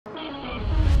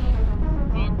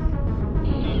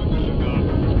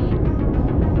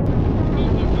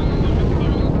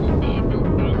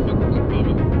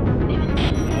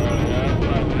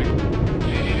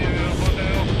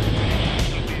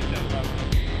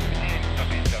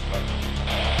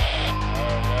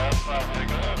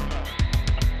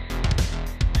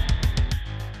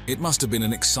It must have been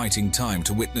an exciting time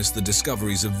to witness the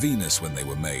discoveries of Venus when they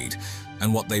were made,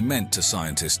 and what they meant to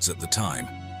scientists at the time.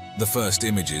 The first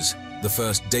images, the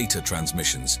first data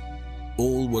transmissions,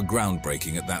 all were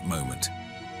groundbreaking at that moment.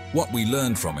 What we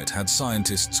learned from it had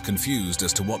scientists confused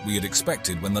as to what we had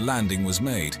expected when the landing was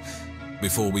made.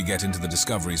 Before we get into the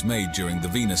discoveries made during the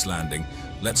Venus landing,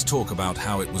 let's talk about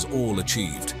how it was all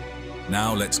achieved.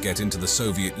 Now let's get into the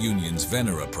Soviet Union's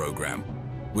Venera program,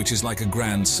 which is like a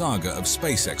grand saga of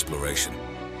space exploration.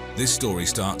 This story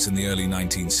starts in the early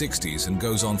 1960s and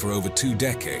goes on for over 2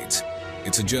 decades.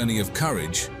 It's a journey of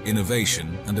courage,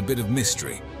 innovation, and a bit of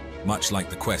mystery, much like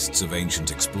the quests of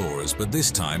ancient explorers, but this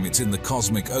time it's in the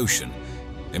cosmic ocean.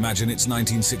 Imagine it's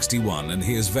 1961 and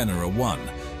here's Venera 1,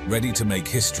 ready to make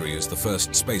history as the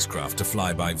first spacecraft to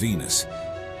fly by Venus.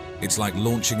 It's like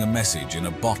launching a message in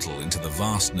a bottle into the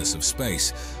vastness of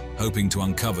space, hoping to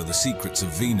uncover the secrets of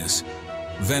Venus.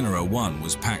 Venera 1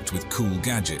 was packed with cool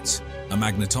gadgets, a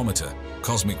magnetometer,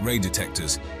 cosmic ray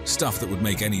detectors, stuff that would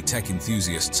make any tech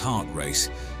enthusiast's heart race.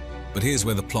 But here's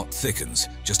where the plot thickens.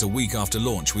 Just a week after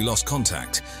launch, we lost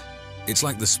contact. It's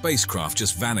like the spacecraft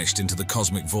just vanished into the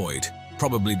cosmic void,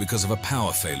 probably because of a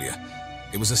power failure.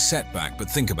 It was a setback, but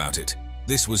think about it.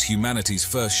 This was humanity's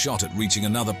first shot at reaching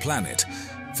another planet.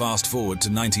 Fast forward to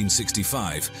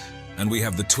 1965, and we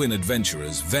have the twin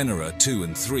adventurers, Venera 2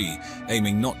 and 3,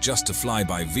 aiming not just to fly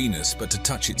by Venus, but to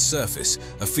touch its surface,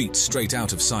 a feat straight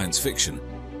out of science fiction.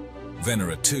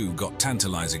 Venera 2 got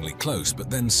tantalizingly close, but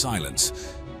then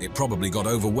silence. It probably got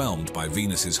overwhelmed by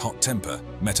Venus's hot temper,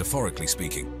 metaphorically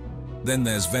speaking. Then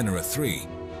there's Venera 3.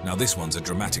 Now this one's a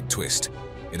dramatic twist.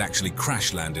 It actually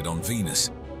crash-landed on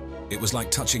Venus. It was like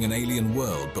touching an alien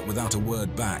world, but without a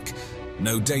word back.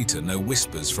 No data, no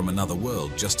whispers from another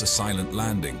world, just a silent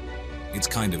landing. It's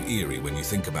kind of eerie when you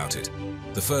think about it.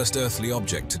 The first earthly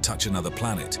object to touch another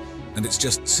planet, and it's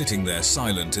just sitting there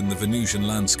silent in the Venusian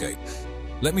landscape.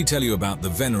 Let me tell you about the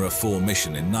Venera 4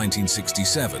 mission in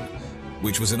 1967,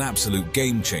 which was an absolute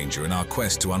game-changer in our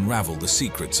quest to unravel the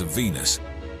secrets of Venus.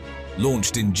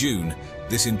 Launched in June,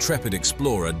 this intrepid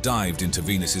explorer dived into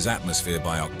Venus's atmosphere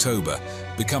by October,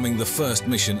 becoming the first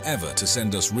mission ever to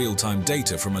send us real-time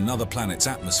data from another planet's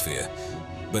atmosphere.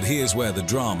 But here's where the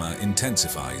drama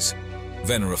intensifies.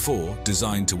 Venera 4,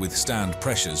 designed to withstand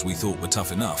pressures we thought were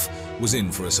tough enough, was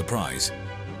in for a surprise.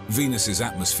 Venus's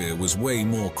atmosphere was way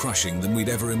more crushing than we'd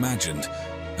ever imagined.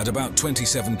 At about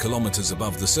 27 kilometers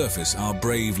above the surface, our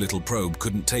brave little probe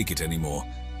couldn't take it anymore.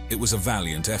 It was a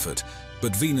valiant effort,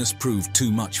 but Venus proved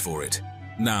too much for it.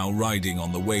 Now, riding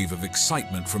on the wave of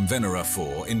excitement from Venera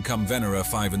 4, in come Venera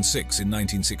 5 and 6 in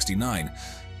 1969.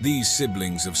 These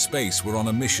siblings of space were on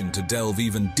a mission to delve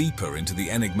even deeper into the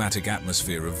enigmatic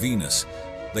atmosphere of Venus.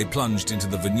 They plunged into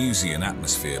the Venusian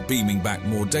atmosphere, beaming back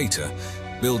more data,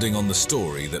 building on the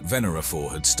story that Venera 4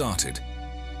 had started.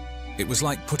 It was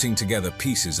like putting together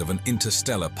pieces of an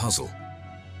interstellar puzzle.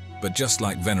 But just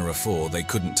like Venera 4, they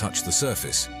couldn't touch the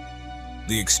surface.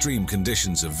 The extreme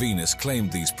conditions of Venus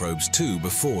claimed these probes too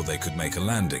before they could make a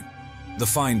landing. The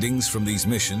findings from these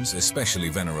missions, especially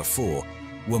Venera 4,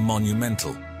 were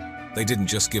monumental. They didn't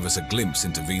just give us a glimpse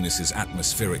into Venus's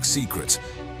atmospheric secrets,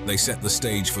 they set the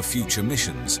stage for future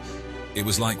missions. It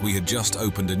was like we had just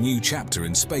opened a new chapter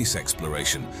in space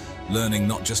exploration, learning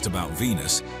not just about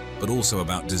Venus, but also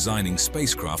about designing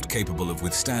spacecraft capable of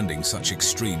withstanding such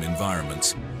extreme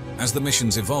environments. As the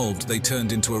missions evolved, they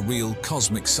turned into a real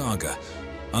cosmic saga,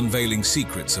 unveiling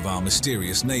secrets of our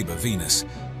mysterious neighbor Venus.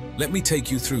 Let me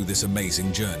take you through this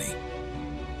amazing journey.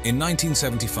 In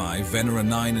 1975, Venera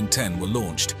 9 and 10 were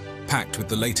launched, packed with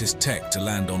the latest tech to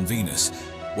land on Venus.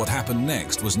 What happened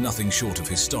next was nothing short of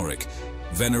historic.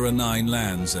 Venera 9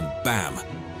 lands and bam!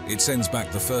 It sends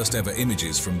back the first ever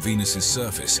images from Venus's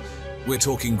surface. We're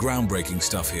talking groundbreaking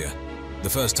stuff here. The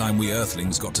first time we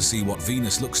Earthlings got to see what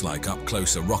Venus looks like up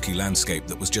close, a rocky landscape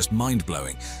that was just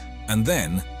mind-blowing. And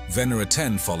then, Venera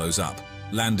 10 follows up,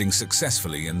 landing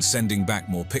successfully and sending back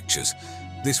more pictures.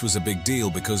 This was a big deal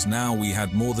because now we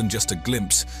had more than just a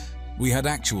glimpse. We had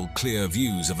actual clear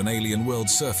views of an alien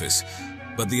world's surface.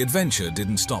 But the adventure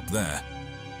didn't stop there.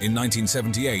 In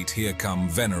 1978, here come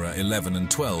Venera 11 and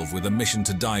 12 with a mission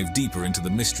to dive deeper into the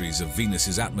mysteries of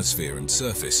Venus's atmosphere and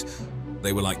surface.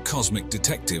 They were like cosmic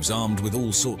detectives armed with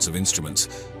all sorts of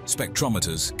instruments,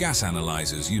 spectrometers, gas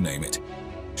analyzers, you name it.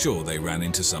 Sure, they ran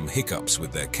into some hiccups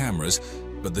with their cameras,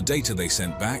 but the data they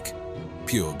sent back,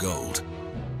 pure gold.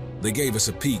 They gave us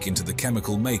a peek into the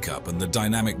chemical makeup and the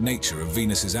dynamic nature of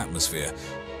Venus's atmosphere.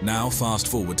 Now fast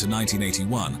forward to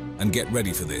 1981, and get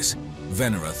ready for this,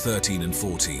 Venera 13 and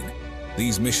 14.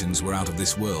 These missions were out of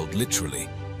this world, literally.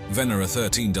 Venera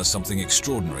 13 does something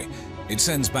extraordinary. It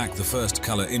sends back the first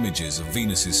color images of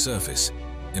Venus's surface.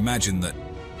 Imagine that,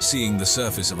 seeing the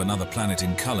surface of another planet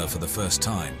in color for the first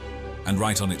time. And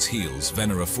right on its heels,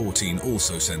 Venera 14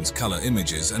 also sends color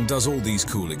images and does all these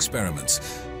cool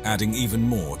experiments, adding even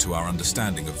more to our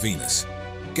understanding of Venus.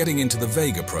 Getting into the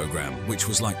Vega program, which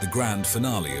was like the grand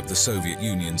finale of the Soviet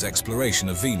Union's exploration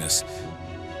of Venus.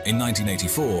 In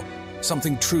 1984,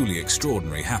 something truly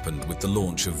extraordinary happened with the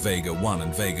launch of Vega 1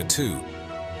 and Vega 2.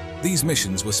 These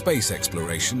missions were space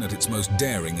exploration at its most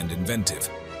daring and inventive.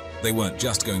 They weren't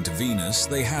just going to Venus,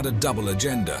 they had a double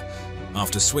agenda.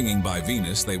 After swinging by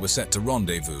Venus, they were set to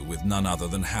rendezvous with none other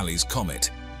than Halley's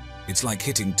Comet. It's like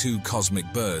hitting two cosmic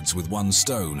birds with one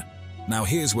stone. Now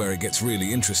here's where it gets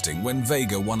really interesting. When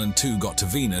Vega 1 and 2 got to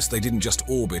Venus, they didn't just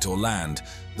orbit or land,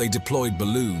 they deployed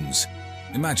balloons.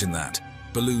 Imagine that,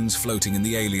 balloons floating in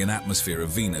the alien atmosphere of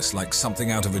Venus like something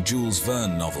out of a Jules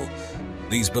Verne novel.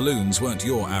 These balloons weren't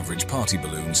your average party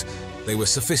balloons. They were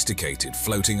sophisticated,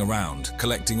 floating around,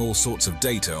 collecting all sorts of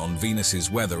data on Venus's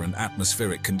weather and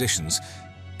atmospheric conditions.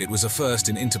 It was a first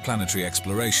in interplanetary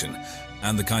exploration,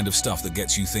 and the kind of stuff that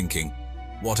gets you thinking,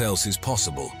 what else is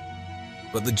possible?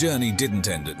 But the journey didn't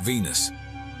end at Venus.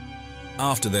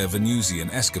 After their Venusian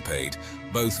escapade,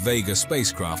 both Vega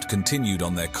spacecraft continued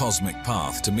on their cosmic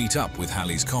path to meet up with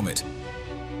Halley's Comet.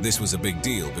 This was a big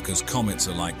deal because comets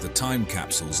are like the time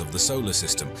capsules of the solar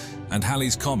system, and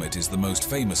Halley's Comet is the most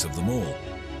famous of them all.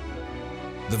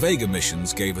 The Vega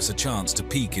missions gave us a chance to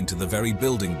peek into the very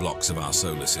building blocks of our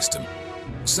solar system.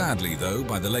 Sadly, though,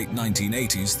 by the late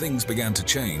 1980s, things began to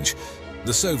change.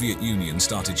 The Soviet Union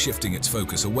started shifting its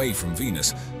focus away from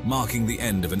Venus, marking the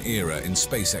end of an era in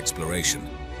space exploration.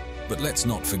 But let's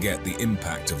not forget the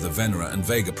impact of the Venera and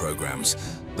Vega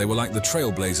programs. They were like the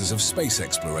trailblazers of space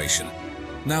exploration.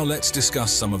 Now let's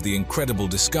discuss some of the incredible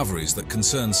discoveries that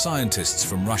concern scientists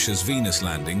from Russia's Venus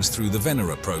landings through the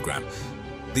Venera program.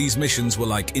 These missions were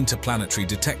like interplanetary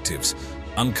detectives,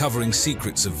 uncovering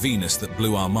secrets of Venus that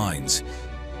blew our minds.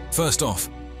 First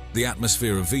off, the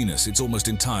atmosphere of Venus, it's almost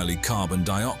entirely carbon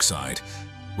dioxide.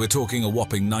 We're talking a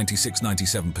whopping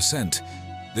 96–97%.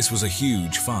 This was a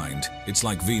huge find. It's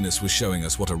like Venus was showing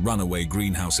us what a runaway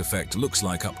greenhouse effect looks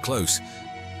like up close.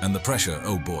 And the pressure,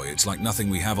 oh boy, it's like nothing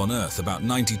we have on Earth, about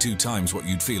 92 times what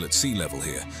you'd feel at sea level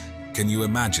here. Can you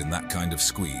imagine that kind of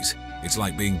squeeze? It's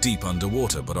like being deep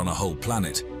underwater, but on a whole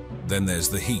planet. Then there's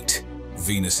the heat.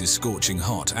 Venus is scorching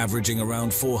hot, averaging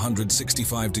around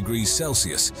 465 degrees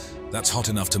Celsius. That's hot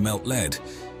enough to melt lead.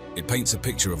 It paints a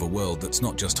picture of a world that's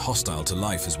not just hostile to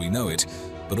life as we know it,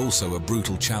 but also a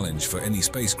brutal challenge for any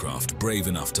spacecraft brave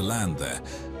enough to land there.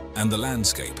 And the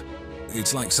landscape.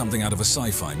 It's like something out of a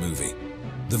sci-fi movie.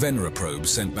 The Venera probe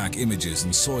sent back images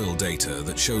and soil data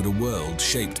that showed a world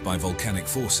shaped by volcanic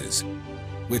forces.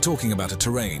 We're talking about a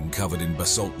terrain covered in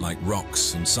basalt-like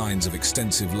rocks and signs of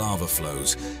extensive lava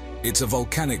flows. It's a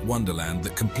volcanic wonderland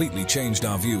that completely changed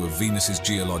our view of Venus's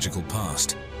geological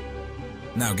past.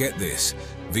 Now get this,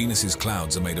 Venus's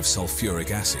clouds are made of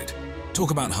sulfuric acid.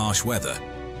 Talk about harsh weather.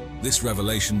 This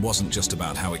revelation wasn't just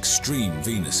about how extreme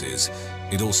Venus is,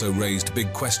 it also raised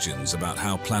big questions about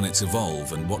how planets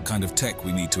evolve and what kind of tech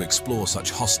we need to explore such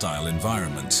hostile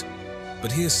environments.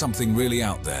 But here's something really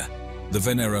out there. The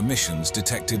Venera missions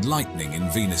detected lightning in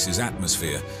Venus's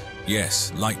atmosphere.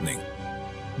 Yes, lightning.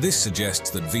 This suggests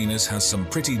that Venus has some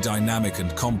pretty dynamic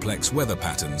and complex weather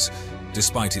patterns,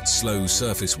 despite its slow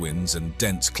surface winds and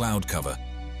dense cloud cover.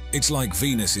 It's like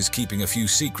Venus is keeping a few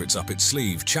secrets up its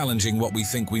sleeve, challenging what we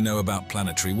think we know about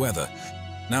planetary weather.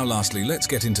 Now lastly, let's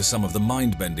get into some of the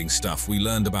mind-bending stuff we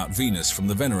learned about Venus from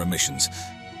the Venera missions,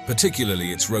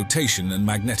 particularly its rotation and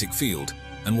magnetic field,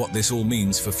 and what this all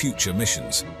means for future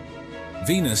missions.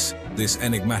 Venus, this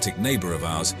enigmatic neighbor of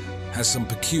ours, has some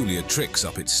peculiar tricks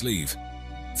up its sleeve.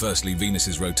 Firstly,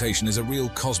 Venus's rotation is a real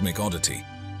cosmic oddity.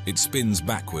 It spins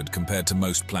backward compared to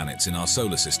most planets in our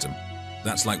solar system.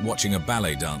 That's like watching a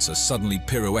ballet dancer suddenly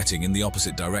pirouetting in the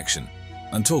opposite direction.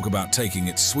 And talk about taking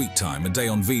its sweet time, a day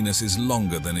on Venus is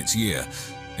longer than its year.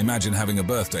 Imagine having a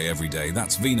birthday every day,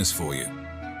 that's Venus for you.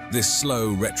 This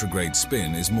slow retrograde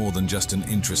spin is more than just an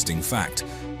interesting fact.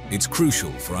 It's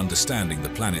crucial for understanding the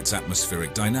planet's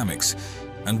atmospheric dynamics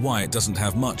and why it doesn't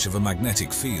have much of a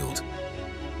magnetic field.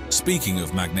 Speaking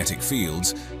of magnetic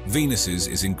fields, Venus's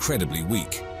is incredibly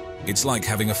weak. It's like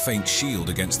having a faint shield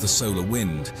against the solar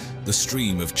wind, the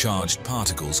stream of charged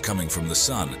particles coming from the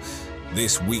sun.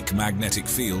 This weak magnetic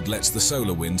field lets the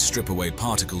solar wind strip away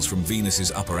particles from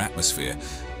Venus's upper atmosphere,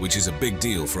 which is a big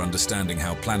deal for understanding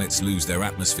how planets lose their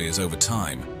atmospheres over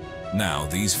time. Now,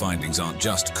 these findings aren't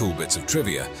just cool bits of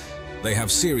trivia. They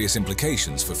have serious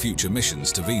implications for future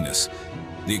missions to Venus.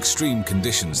 The extreme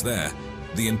conditions there,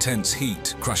 The intense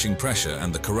heat, crushing pressure,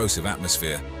 and the corrosive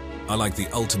atmosphere are like the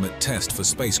ultimate test for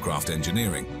spacecraft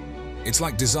engineering. It's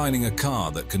like designing a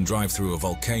car that can drive through a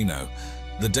volcano.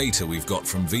 The data we've got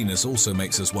from Venus also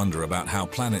makes us wonder about how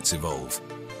planets evolve.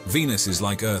 Venus is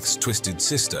like Earth's twisted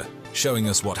sister, showing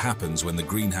us what happens when the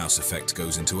greenhouse effect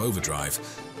goes into overdrive.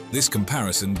 This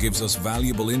comparison gives us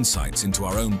valuable insights into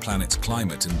our own planet's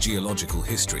climate and geological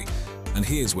history. And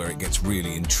here's where it gets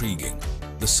really intriguing: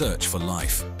 the search for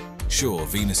life. Sure,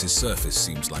 Venus's surface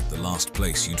seems like the last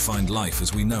place you'd find life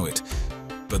as we know it,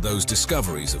 but those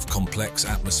discoveries of complex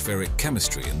atmospheric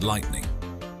chemistry and lightning,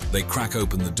 they crack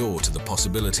open the door to the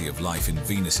possibility of life in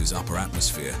Venus's upper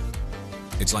atmosphere.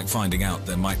 It's like finding out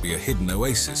there might be a hidden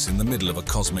oasis in the middle of a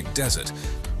cosmic desert.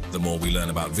 The more we learn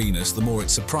about Venus, the more it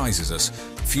surprises us,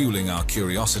 fueling our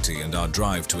curiosity and our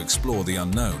drive to explore the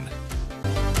unknown.